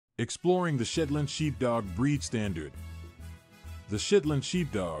Exploring the Shetland Sheepdog breed standard. The Shetland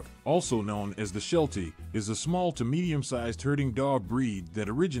Sheepdog, also known as the Sheltie, is a small to medium-sized herding dog breed that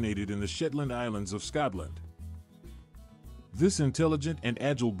originated in the Shetland Islands of Scotland. This intelligent and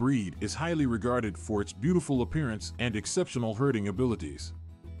agile breed is highly regarded for its beautiful appearance and exceptional herding abilities.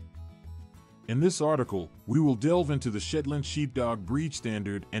 In this article, we will delve into the Shetland Sheepdog breed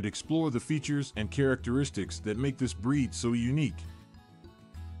standard and explore the features and characteristics that make this breed so unique.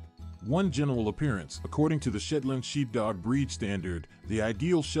 1. General appearance. According to the Shetland Sheepdog breed standard, the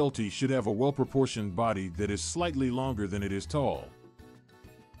ideal Sheltie should have a well-proportioned body that is slightly longer than it is tall.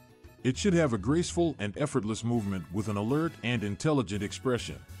 It should have a graceful and effortless movement with an alert and intelligent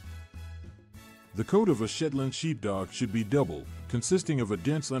expression. The coat of a Shetland Sheepdog should be double, consisting of a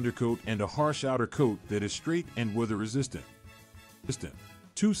dense undercoat and a harsh outer coat that is straight and weather-resistant.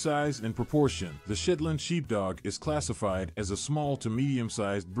 2. Size and proportion. The Shetland Sheepdog is classified as a small to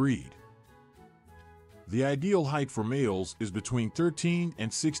medium-sized breed. The ideal height for males is between 13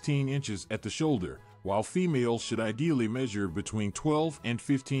 and 16 inches at the shoulder, while females should ideally measure between 12 and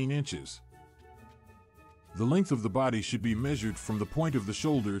 15 inches. The length of the body should be measured from the point of the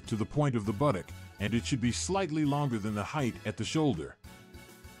shoulder to the point of the buttock, and it should be slightly longer than the height at the shoulder.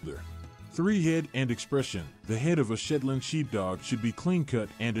 3. Head and expression. The head of a Shetland Sheepdog should be clean-cut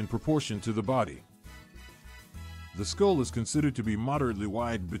and in proportion to the body. The skull is considered to be moderately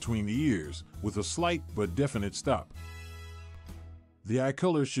wide between the ears, with a slight but definite stop. The eye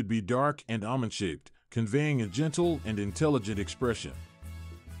color should be dark and almond-shaped, conveying a gentle and intelligent expression.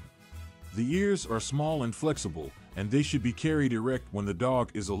 The ears are small and flexible, and they should be carried erect when the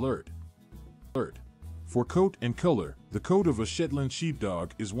dog is alert. For coat and color, the coat of a Shetland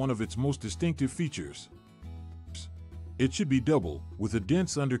Sheepdog is one of its most distinctive features. It should be double, with a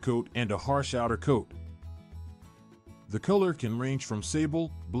dense undercoat and a harsh outer coat. The color can range from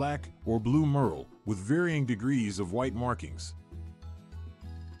sable, black, or blue merle, with varying degrees of white markings.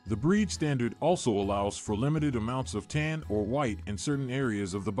 The breed standard also allows for limited amounts of tan or white in certain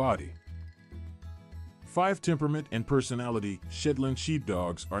areas of the body. 5. Temperament and personality. Shetland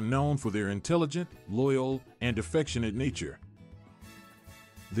Sheepdogs are known for their intelligent, loyal, and affectionate nature.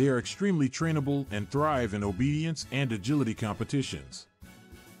 They are extremely trainable and thrive in obedience and agility competitions.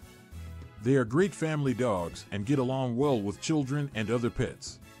 They are great family dogs and get along well with children and other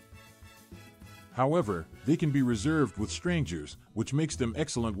pets. However, they can be reserved with strangers, which makes them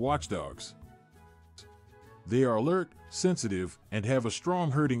excellent watchdogs. They are alert, sensitive, and have a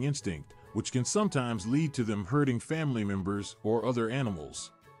strong herding instinct, which can sometimes lead to them herding family members or other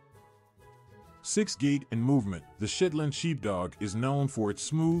animals. 6. Gait and movement. The Shetland Sheepdog is known for its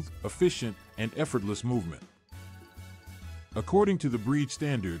smooth, efficient, and effortless movement. According to the breed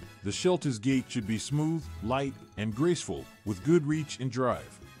standard, the Sheltie's gait should be smooth, light, and graceful, with good reach and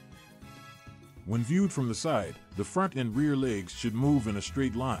drive. When viewed from the side, the front and rear legs should move in a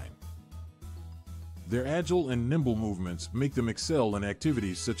straight line. Their agile and nimble movements make them excel in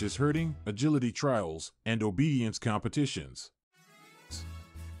activities such as herding, agility trials, and obedience competitions.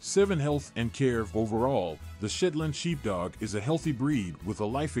 7. Health and care. Overall, the Shetland Sheepdog is a healthy breed with a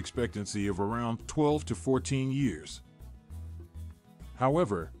life expectancy of around 12 to 14 years.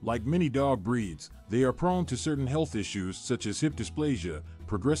 However, like many dog breeds, they are prone to certain health issues such as hip dysplasia,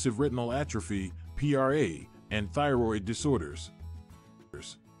 progressive retinal atrophy, PRA, and thyroid disorders.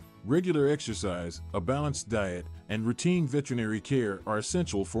 Regular exercise, a balanced diet, and routine veterinary care are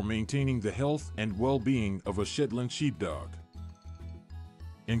essential for maintaining the health and well-being of a Shetland Sheepdog.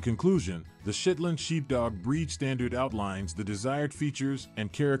 In conclusion, the Shetland Sheepdog breed standard outlines the desired features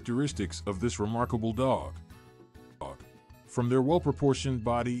and characteristics of this remarkable dog. From their well-proportioned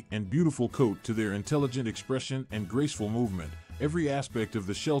body and beautiful coat to their intelligent expression and graceful movement, every aspect of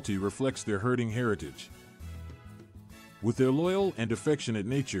the Sheltie reflects their herding heritage. With their loyal and affectionate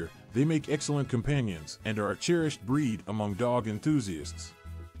nature, they make excellent companions and are a cherished breed among dog enthusiasts.